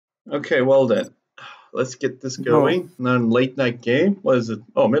Okay, well then. Let's get this going. Then late night game. What is it?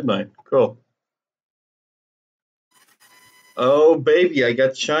 Oh, midnight. Cool. Oh baby, I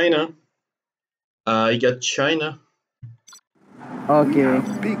got China. I got China. Okay.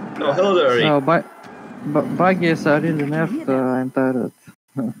 Oh, hello there. No, buggies are really nerfed. I'm tired.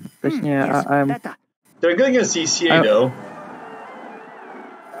 Точнее, I'm. They're good against ECA though.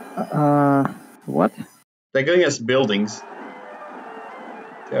 What? They're good against buildings.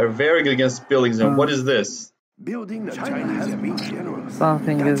 They're very good against buildings. And what is this? Building the China has been generous.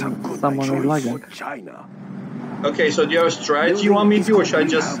 Something is someone is lagging. Okay, so do you have a strategy you want me to do, or should I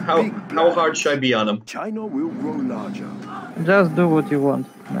just how hard should I be on them? China will grow larger. Just do what you want,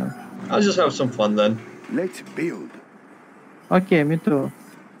 man. I'll just have some fun then. Let's build. Okay, me too.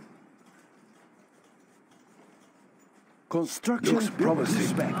 Construction looks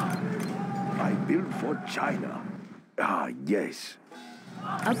promising. I build for China. Ah, yes.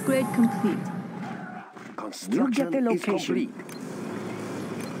 Upgrade complete. Construction is complete.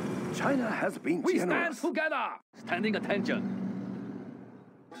 China has been generous. We stand together. Standing attention.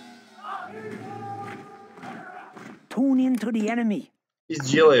 Tune into the enemy. He's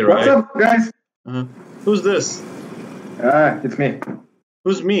GLA, right? What's up, guys? Who's this? It's me.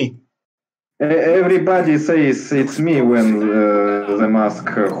 Who's me? Everybody says it's me when they ask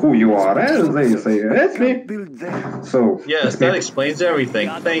who you are, and they say it's me. So yes, that explains everything.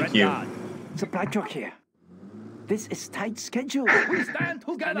 Thank you. Supply truck here. This is tight schedule. We stand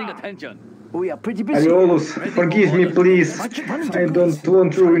together. Attention. We are pretty busy. Ariolus, forgive me, please. I don't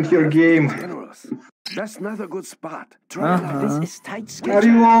want to ruin your game. That's not a good spot. This is tight schedule.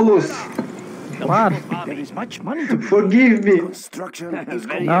 Ariolus. What? There is much money to be. Forgive me. Construction is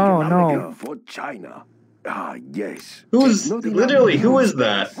no. for China. Ah, yes. Who is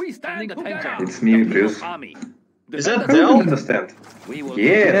that? We standing attention. It's me, Bruce. Is that I don't Dell? understand.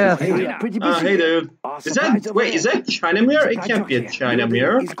 Yes. Hey, dude. Is that China Mirror? It can't be a China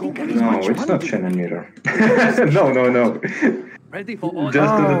Mirror. No, it's not China Mirror. No. Ready for order.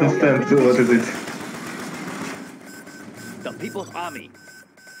 Just don't understand what is it. The People's Army.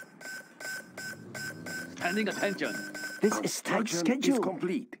 Standing attention. This is tight schedule.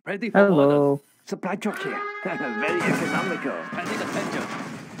 Complete. Ready for order. Hello. Supply truck here. Very economical. Standing attention.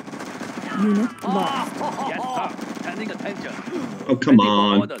 Unit lost. Yes, sir. Standing attention. Oh, come Ready for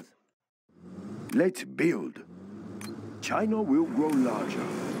on. orders. Let's build. China will grow larger.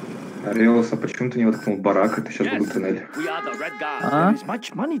 Ариос, а почему ты не воткнул барак, это сейчас был бы туннель? We are the Red Guard. There is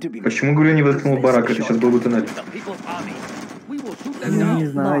much money to be made. Почему, говорю, не воткнул барак, это сейчас был бы туннель? The People's Army. We will shoot them down. Не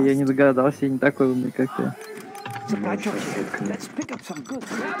знаю, я не догадался, я не такой умный, как ты. Supply truck here. Let's pick up some goods.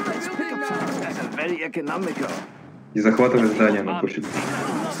 Let's pick up some. Very economical. И захватывать здание на площадь.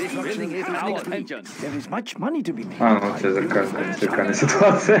 Building is our attention. There is much money to be made. А, ну, это зеркальная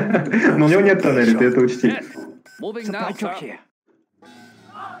ситуация. Но у него нет тоннеля, ты это учти. Moving Supply now, truck sir. here.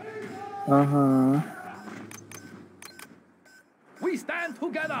 Ага. We stand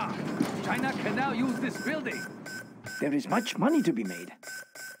together. China can now use this building. There is much money to be made.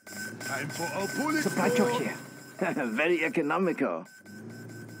 Time for a bullet. Supply truck here. Very economical.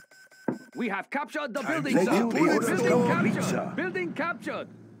 We have captured the building, Let's sir. build Building complete, captured. sir. Building captured.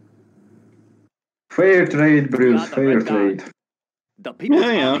 Fair trade, Bruce, fair trade. The People's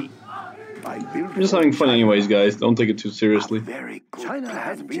Yeah. Army. I'm just having fun anyways, guys. Don't take it too seriously. Very good. China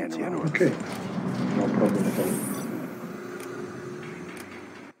has been generous. Okay. No problem at all.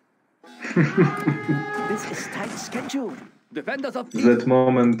 This is tight schedule. Defenders of peace. That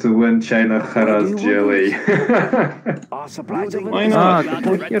moment when China harassed GLA. Our supplies over Why there. not?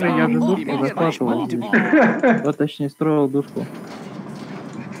 Какого хера, я же душку захватывал. Вот, точнее, строил душку.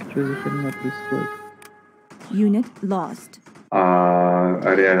 Что за херня происходит? Unit lost. А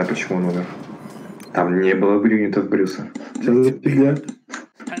реально, почему он умер? Там не было юнитов Брюса. Что за фигня?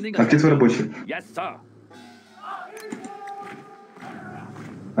 А где твой рабочий? Yes, sir.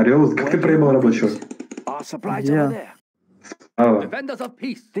 Ариолус, как ты проебал рабочего? Our supplies Yeah. over there. Справа. Defenders of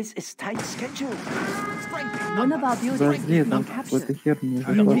peace. This is tight schedule. One of our buildings Подожди, has там been какой-то captured. хер не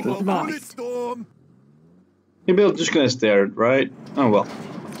Unit захватывает. lost. Maybe I'm just gonna stare, right? Oh well.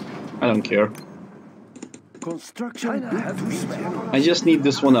 I don't care. Construction has been generous. I just need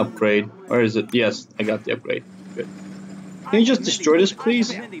this one upgrade. Where is it? Yes, I got the upgrade. Good. Can you just destroy this,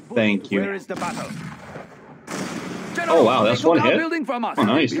 please? Thank Where you. is the battle? Oh wow, that's They took one our hit? building from us. Oh,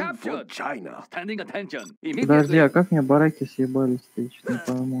 nice. For Captured. China. Standing attention. Подожди, Immediately. а как мне бараки съебались-то? Я что-то не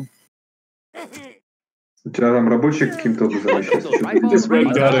пойму. У тебя там рабочий каким-то образом сейчас? This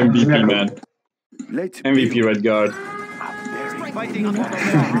Red Guard MVP, man. Let's MVP build. Red Guard. Fighting for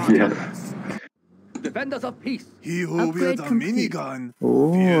the Yeah. Defenders of peace. He who Upgrade wields a complete. minigun.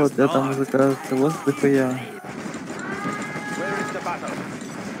 О, Fears да там not. уже кажется, вот дохуя. Where is the battle?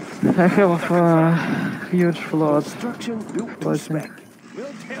 I have a huge flood. Construction built to Floating. spec. We'll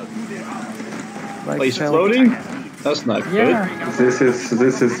tell you they are. Like Oh, he's hell. floating? That's not good. Yeah. This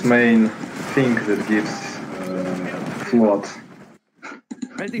is main thing that gives flood.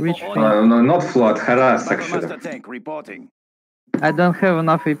 Ready Which for order. No, not flood, harass actually. Battlemaster tank reporting. I don't have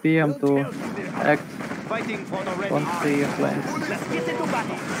enough APM to act Fighting for the red on army. the flanks. Let's get into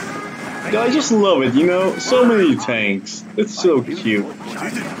battle. Yeah, I just love it, you know? So many tanks. It's so cute.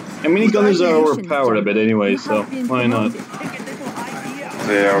 And minigunners are overpowered a bit anyway, so why not?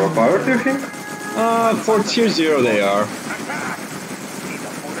 They are overpowered, you think? For tier 0 they are.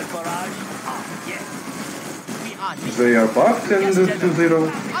 They are buffed in the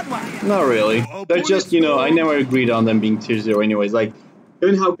 2-0. Not really. They're just, you know, I never agreed on them being tier 0 anyways. Like,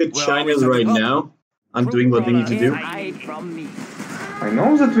 given how good China is right now, I'm doing what they need to do. I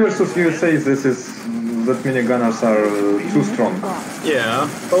know that versus USA that minigunners are too strong. Yeah,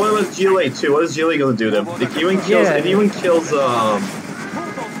 but what about GLA too? What is GLA gonna do them? It even kills,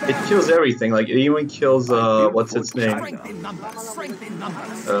 it kills everything, like it even kills, what's its name? What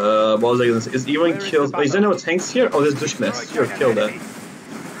was I gonna say? It even kills, is there no tanks here? Oh, there's Dushknes, sure, kill that.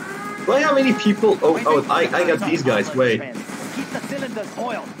 Do I have any people? Oh, I got these guys, wait. Keep the cylinders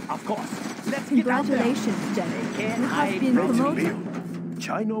oiled, of course. Let's Congratulations, General. You have been promoted.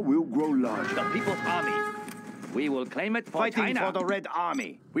 China will grow larger. The People's Army. We will claim it for Fighting China. for the red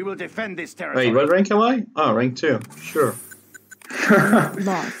army. We will defend this territory. Wait, what rank am I? Oh, rank 2, sure.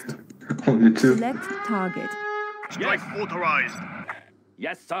 Lost. Only 2. Select target. Strike authorized.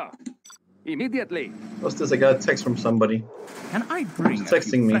 Yes, sir. Immediately. What's this? I got a text from somebody. Can I bring Who's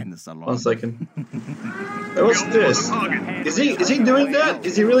texting me? 1 second. Wait, what's this? Is he doing that?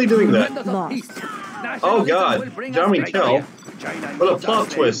 Is he really doing that? Defenders of Lost. peace. Oh Nationalism god, will bring us Jeremy victory. Kell. China What a needs plot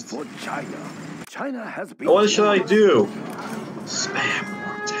us twist. for China. China has been. What should I do? Spam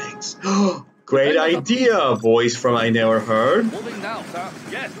more tanks. Great idea, voice from I Never Heard. Moving now, sir.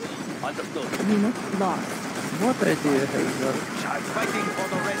 Yes. Understood. Unit lost. What idea have you got? Fighting for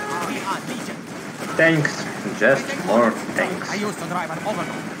the red army. Tanks, just more tanks. I used to drive an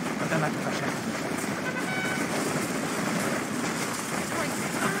overload, but then I crashed.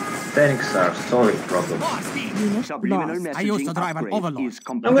 Tanks are solid problem. Unit Subliminal lost. messaging I used to drive an upgrade overlord. is I'm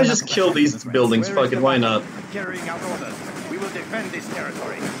complete. gonna just kill these buildings, fuck it, why not? Carrying out orders. We will defend this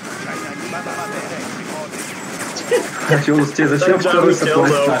territory. China needs us. Хотелось тебе зачем That второй Jeremy Kill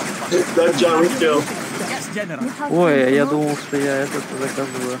though. саплайстар? That Jeremy Kill. Yes, General. You have Ой, been я promoted. думал, что я этот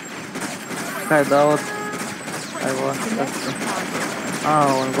заказываю. Хайдаут. Айва.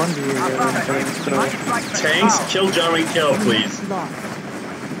 А, он вон где, я его ничего не строил. Tanks, kill Jeremy Kill, please. Lost.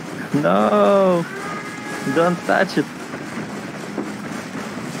 No! Don't touch it.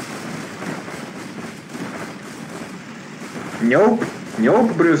 Nope,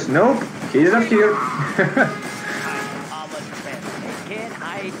 nope, Bruce, nope. He's not here. They can't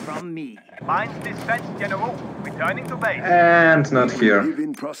hide from me. Mines dispatched, General. Returning to base. And not here. Live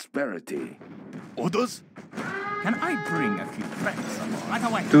in prosperity. Orders? Can I bring a few friends along? Right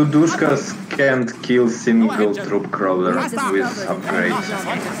away. Two Dushkas can't kill single troop crawler with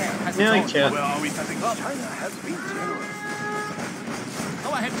upgrades. Yeah, I can't. Where are we setting up? China has been generous. Go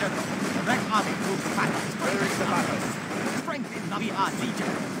ahead, General. The Red Army moves fast. Where is the battle? Strength in we are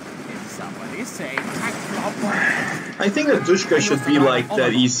legion. Did somebody say I think that Dushka should be like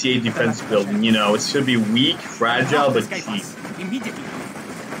that ECA defense building, you know, it should be weak, fragile, but cheap. Immediately.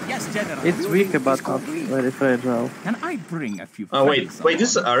 Yes, General. It's weak, but not very fragile. Can I bring a few Oh wait,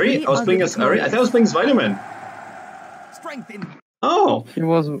 this is Ari? I was playing as Ari? I thought I was playing as Vitamin. Strength in Oh, He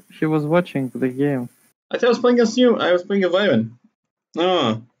was watching the game. I thought I was playing as you. I was playing as Vitamin.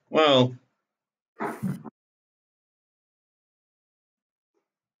 Oh, well.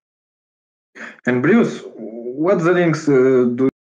 And Bruce, what the links do